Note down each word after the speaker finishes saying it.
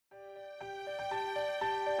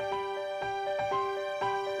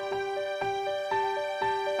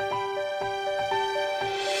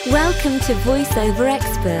Welcome to VoiceOver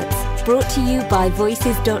Experts, brought to you by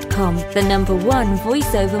Voices.com, the #1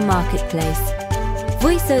 voiceover marketplace.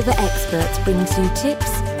 VoiceOver Experts brings you tips,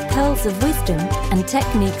 pearls of wisdom, and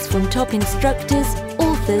techniques from top instructors,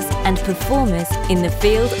 authors, and performers in the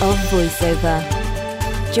field of voiceover.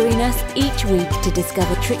 Join us each week to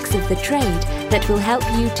discover tricks of the trade that will help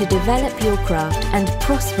you to develop your craft and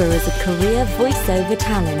prosper as a career voiceover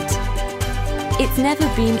talent. It's never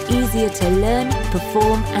been easier to learn,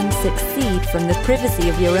 perform, and succeed from the privacy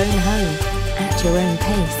of your own home, at your own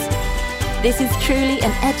pace. This is truly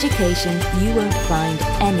an education you won't find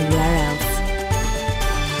anywhere else.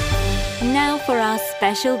 Now for our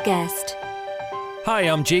special guest. Hi,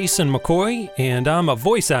 I'm Jason McCoy, and I'm a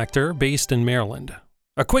voice actor based in Maryland.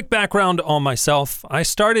 A quick background on myself. I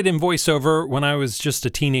started in voiceover when I was just a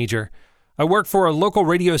teenager. I worked for a local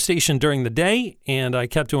radio station during the day, and I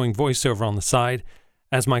kept doing voiceover on the side.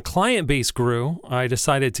 As my client base grew, I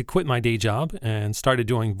decided to quit my day job and started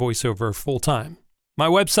doing voiceover full-time. My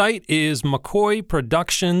website is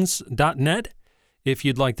mccoyproductions.net if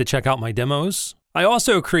you'd like to check out my demos. I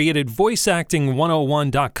also created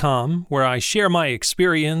voiceacting101.com, where I share my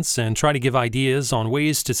experience and try to give ideas on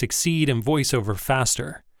ways to succeed in voiceover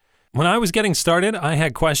faster. When I was getting started, I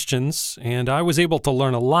had questions, and I was able to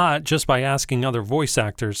learn a lot just by asking other voice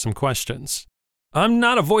actors some questions. I'm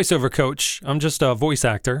not a voiceover coach, I'm just a voice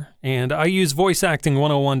actor, and I use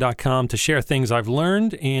voiceacting101.com to share things I've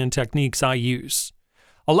learned and techniques I use.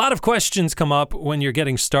 A lot of questions come up when you're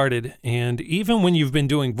getting started, and even when you've been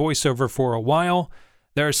doing voiceover for a while,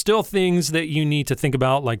 there are still things that you need to think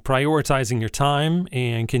about, like prioritizing your time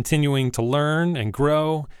and continuing to learn and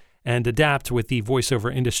grow and adapt with the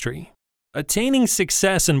voiceover industry. Attaining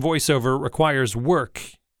success in voiceover requires work.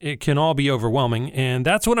 It can all be overwhelming, and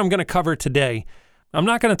that's what I'm going to cover today. I'm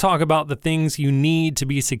not going to talk about the things you need to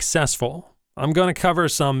be successful. I'm going to cover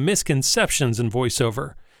some misconceptions in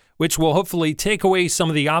voiceover, which will hopefully take away some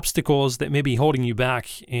of the obstacles that may be holding you back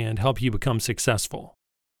and help you become successful.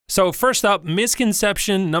 So first up,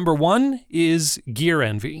 misconception number 1 is gear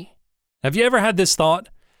envy. Have you ever had this thought?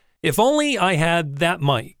 If only I had that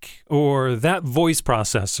mic, or that voice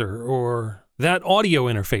processor, or that audio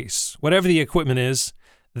interface, whatever the equipment is,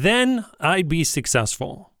 then I'd be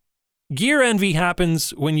successful. Gear envy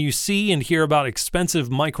happens when you see and hear about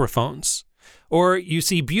expensive microphones, or you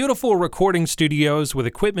see beautiful recording studios with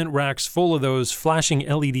equipment racks full of those flashing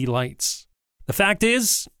LED lights. The fact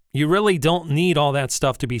is, you really don't need all that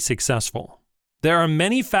stuff to be successful. There are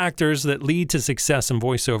many factors that lead to success in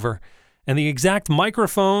voiceover, and the exact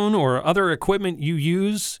microphone or other equipment you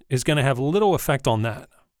use is going to have little effect on that.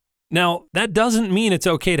 Now, that doesn't mean it's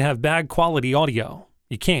okay to have bad quality audio.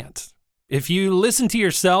 You can't. If you listen to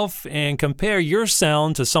yourself and compare your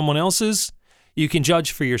sound to someone else's, you can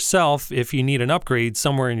judge for yourself if you need an upgrade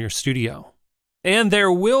somewhere in your studio. And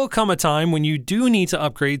there will come a time when you do need to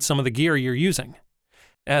upgrade some of the gear you're using.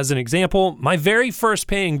 As an example, my very first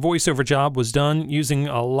paying voiceover job was done using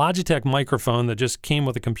a Logitech microphone that just came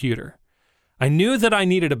with a computer. I knew that I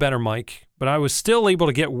needed a better mic, but I was still able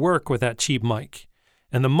to get work with that cheap mic.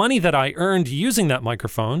 And the money that I earned using that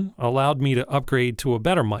microphone allowed me to upgrade to a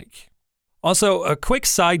better mic. Also, a quick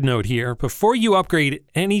side note here, before you upgrade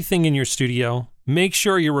anything in your studio, make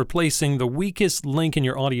sure you're replacing the weakest link in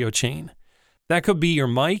your audio chain. That could be your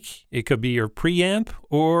mic, it could be your preamp,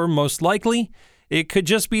 or most likely, it could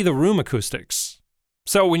just be the room acoustics.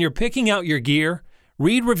 So when you're picking out your gear,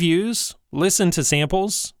 read reviews, listen to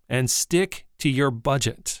samples, and stick to your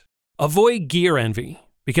budget. Avoid gear envy,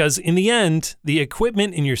 because in the end, the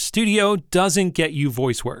equipment in your studio doesn't get you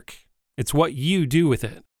voice work. It's what you do with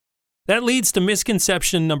it. That leads to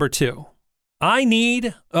misconception number 2. I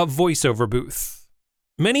need a voiceover booth.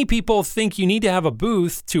 Many people think you need to have a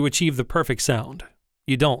booth to achieve the perfect sound.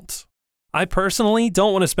 You don't. I personally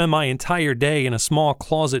don't want to spend my entire day in a small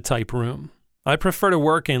closet-type room. I prefer to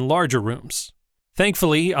work in larger rooms.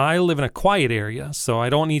 Thankfully, I live in a quiet area, so I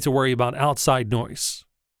don't need to worry about outside noise.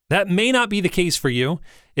 That may not be the case for you.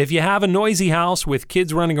 If you have a noisy house with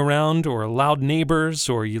kids running around, or loud neighbors,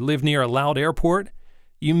 or you live near a loud airport,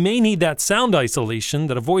 you may need that sound isolation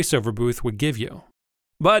that a voiceover booth would give you.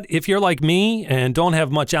 But if you're like me and don't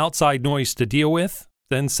have much outside noise to deal with,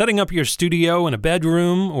 then setting up your studio in a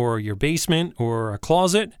bedroom or your basement or a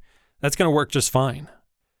closet, that's going to work just fine.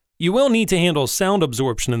 You will need to handle sound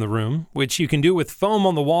absorption in the room, which you can do with foam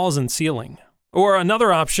on the walls and ceiling. Or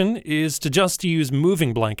another option is to just use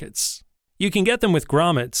moving blankets. You can get them with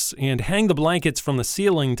grommets and hang the blankets from the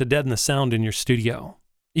ceiling to deaden the sound in your studio.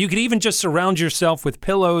 You could even just surround yourself with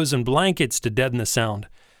pillows and blankets to deaden the sound,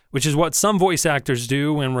 which is what some voice actors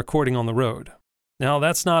do when recording on the road. Now,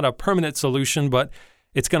 that's not a permanent solution, but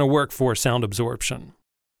it's going to work for sound absorption.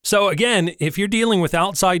 So again, if you're dealing with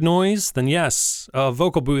outside noise, then yes, a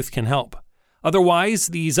vocal booth can help. Otherwise,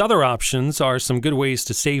 these other options are some good ways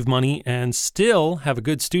to save money and still have a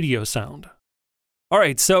good studio sound. All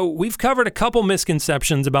right, so we've covered a couple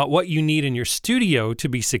misconceptions about what you need in your studio to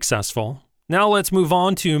be successful. Now let's move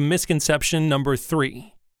on to misconception number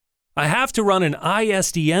 3. I have to run an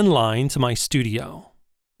ISDN line to my studio.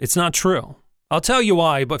 It's not true. I'll tell you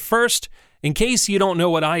why, but first, in case you don't know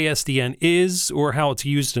what ISDN is or how it's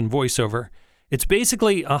used in VoiceOver, it's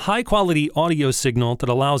basically a high-quality audio signal that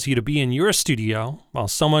allows you to be in your studio while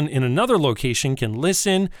someone in another location can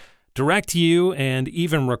listen, direct you, and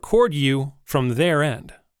even record you from their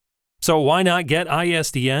end. So why not get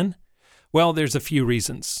ISDN? Well, there's a few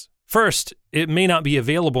reasons. First, it may not be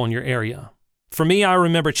available in your area. For me, I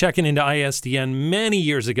remember checking into ISDN many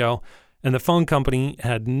years ago, and the phone company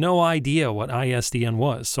had no idea what ISDN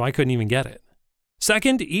was, so I couldn't even get it.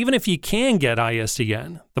 Second, even if you can get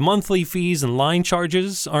ISDN, the monthly fees and line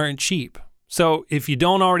charges aren't cheap. So if you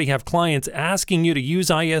don't already have clients asking you to use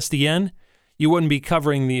ISDN, you wouldn't be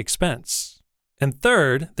covering the expense. And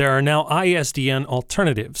third, there are now ISDN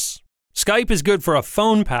alternatives. Skype is good for a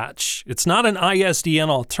phone patch. It's not an ISDN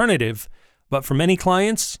alternative, but for many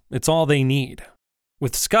clients, it's all they need.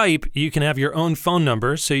 With Skype, you can have your own phone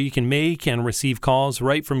number so you can make and receive calls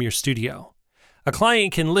right from your studio. A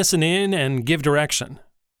client can listen in and give direction.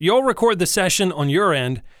 You'll record the session on your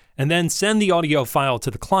end and then send the audio file to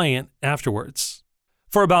the client afterwards.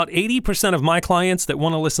 For about 80% of my clients that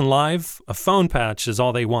want to listen live, a phone patch is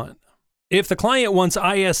all they want. If the client wants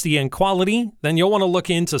ISDN quality, then you'll want to look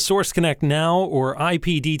into Source Connect Now or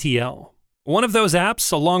IPDTL. One of those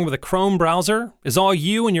apps, along with a Chrome browser, is all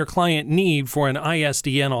you and your client need for an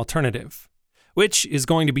ISDN alternative, which is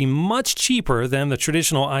going to be much cheaper than the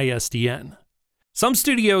traditional ISDN. Some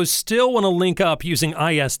studios still want to link up using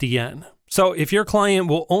ISDN, so if your client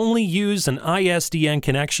will only use an ISDN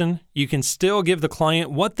connection, you can still give the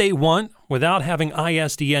client what they want without having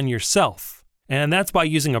ISDN yourself, and that's by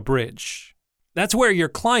using a bridge. That's where your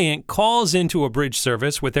client calls into a bridge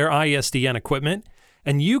service with their ISDN equipment,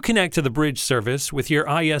 and you connect to the bridge service with your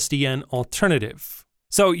ISDN alternative.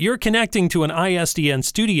 So you're connecting to an ISDN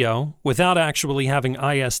studio without actually having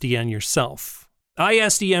ISDN yourself.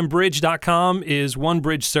 ISDNbridge.com is one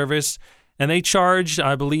bridge service, and they charge,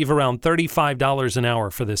 I believe, around $35 an hour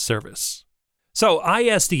for this service. So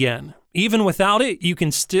ISDN, even without it, you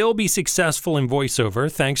can still be successful in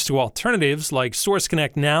VoiceOver thanks to alternatives like Source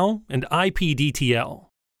Connect Now and IPDTL.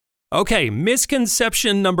 Okay,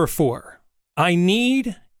 misconception number 4. I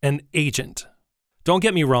need an agent. Don't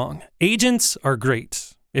get me wrong, agents are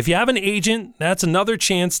great. If you have an agent, that's another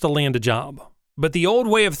chance to land a job. But the old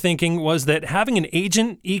way of thinking was that having an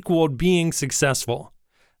agent equaled being successful.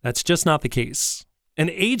 That's just not the case. An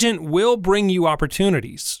agent will bring you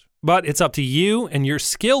opportunities, but it's up to you and your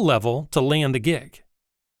skill level to land the gig.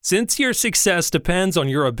 Since your success depends on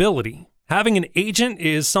your ability, having an agent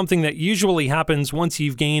is something that usually happens once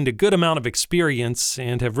you've gained a good amount of experience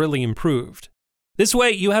and have really improved. This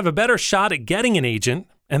way, you have a better shot at getting an agent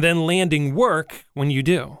and then landing work when you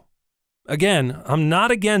do. Again, I'm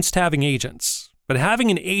not against having agents, but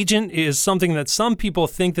having an agent is something that some people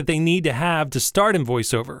think that they need to have to start in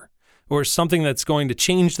VoiceOver, or something that's going to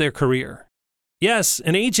change their career. Yes,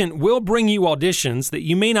 an agent will bring you auditions that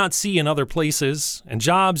you may not see in other places and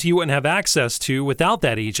jobs you wouldn't have access to without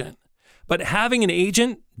that agent. But having an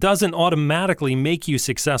agent doesn't automatically make you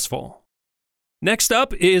successful. Next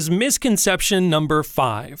up is misconception number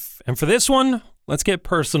 5. And for this one, let's get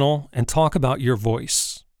personal and talk about your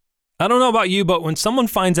voice. I don't know about you, but when someone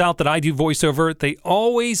finds out that I do voiceover, they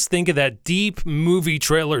always think of that deep movie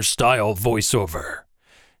trailer style voiceover.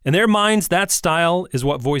 In their minds, that style is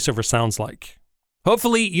what voiceover sounds like.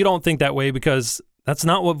 Hopefully, you don't think that way because that's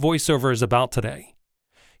not what voiceover is about today.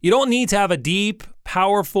 You don't need to have a deep,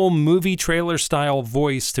 powerful movie trailer style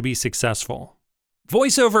voice to be successful.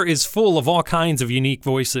 VoiceOver is full of all kinds of unique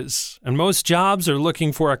voices, and most jobs are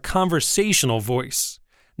looking for a conversational voice,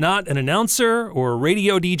 not an announcer or a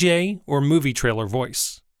radio DJ or movie trailer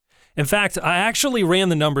voice. In fact, I actually ran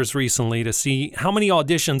the numbers recently to see how many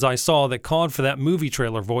auditions I saw that called for that movie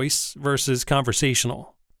trailer voice versus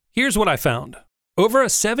conversational. Here's what I found. Over a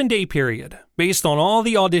 7-day period, based on all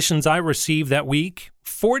the auditions I received that week,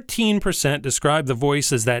 14% described the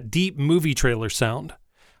voice as that deep movie trailer sound,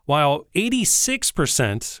 while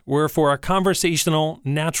 86% were for a conversational,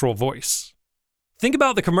 natural voice. Think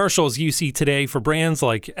about the commercials you see today for brands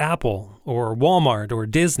like Apple or Walmart or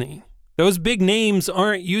Disney. Those big names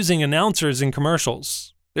aren't using announcers in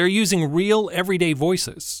commercials. They're using real everyday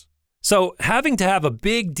voices. So, having to have a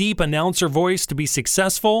big, deep announcer voice to be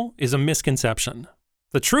successful is a misconception.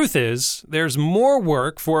 The truth is, there's more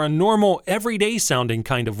work for a normal, everyday sounding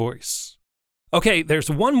kind of voice. Okay, there's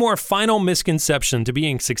one more final misconception to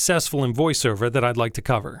being successful in voiceover that I'd like to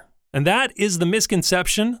cover. And that is the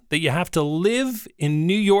misconception that you have to live in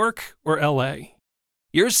New York or LA.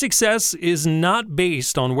 Your success is not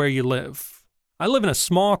based on where you live. I live in a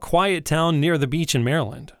small, quiet town near the beach in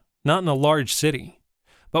Maryland, not in a large city.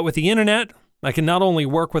 But with the internet, I can not only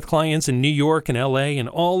work with clients in New York and LA and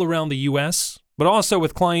all around the US, but also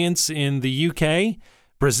with clients in the UK,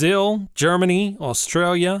 Brazil, Germany,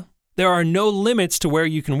 Australia. There are no limits to where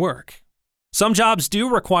you can work. Some jobs do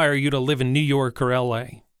require you to live in New York or LA,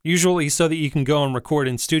 usually so that you can go and record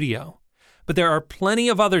in studio. But there are plenty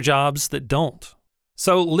of other jobs that don't.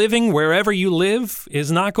 So living wherever you live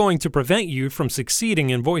is not going to prevent you from succeeding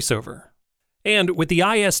in voiceover. And with the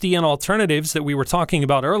ISDN alternatives that we were talking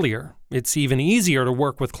about earlier, it's even easier to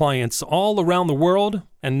work with clients all around the world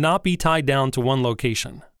and not be tied down to one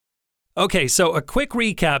location. Okay, so a quick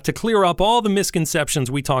recap to clear up all the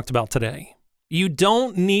misconceptions we talked about today. You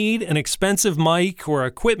don't need an expensive mic or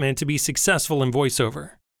equipment to be successful in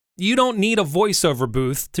voiceover. You don't need a voiceover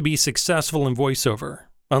booth to be successful in voiceover,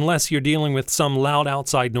 unless you're dealing with some loud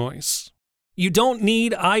outside noise. You don't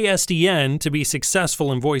need ISDN to be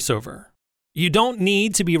successful in voiceover. You don't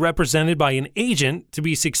need to be represented by an agent to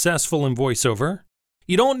be successful in voiceover.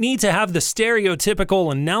 You don't need to have the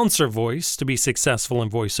stereotypical announcer voice to be successful in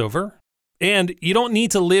voiceover. And you don't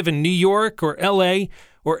need to live in New York or LA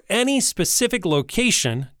or any specific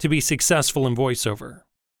location to be successful in voiceover.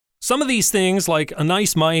 Some of these things, like a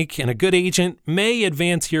nice mic and a good agent, may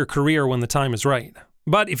advance your career when the time is right.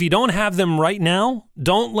 But if you don't have them right now,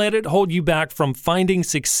 don't let it hold you back from finding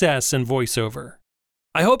success in voiceover.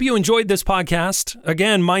 I hope you enjoyed this podcast.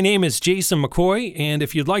 Again, my name is Jason McCoy, and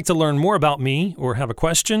if you'd like to learn more about me or have a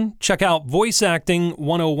question, check out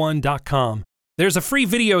voiceacting101.com. There's a free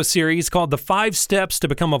video series called The 5 Steps to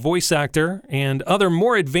Become a Voice Actor and other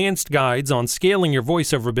more advanced guides on scaling your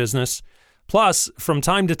voiceover business. Plus, from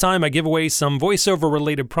time to time, I give away some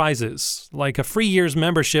voiceover-related prizes, like a free year's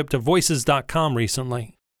membership to voices.com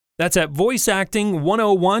recently. That's at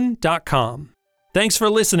voiceacting101.com. Thanks for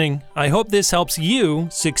listening. I hope this helps you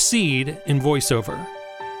succeed in voiceover.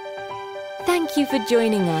 Thank you for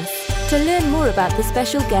joining us. To learn more about the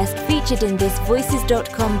special guest featured in this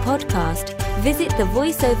Voices.com podcast, visit the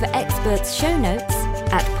VoiceOver Experts show notes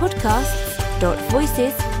at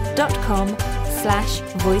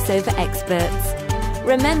podcasts.voices.com/voiceoverexperts.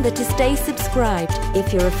 Remember to stay subscribed.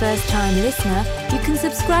 If you're a first-time listener, you can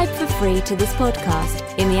subscribe for free to this podcast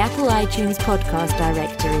in the Apple iTunes podcast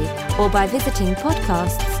directory or by visiting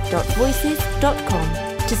podcasts.voices.com.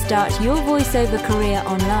 To start your voiceover career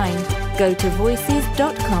online, go to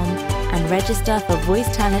voices.com and register for Voice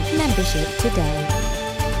Talent membership today.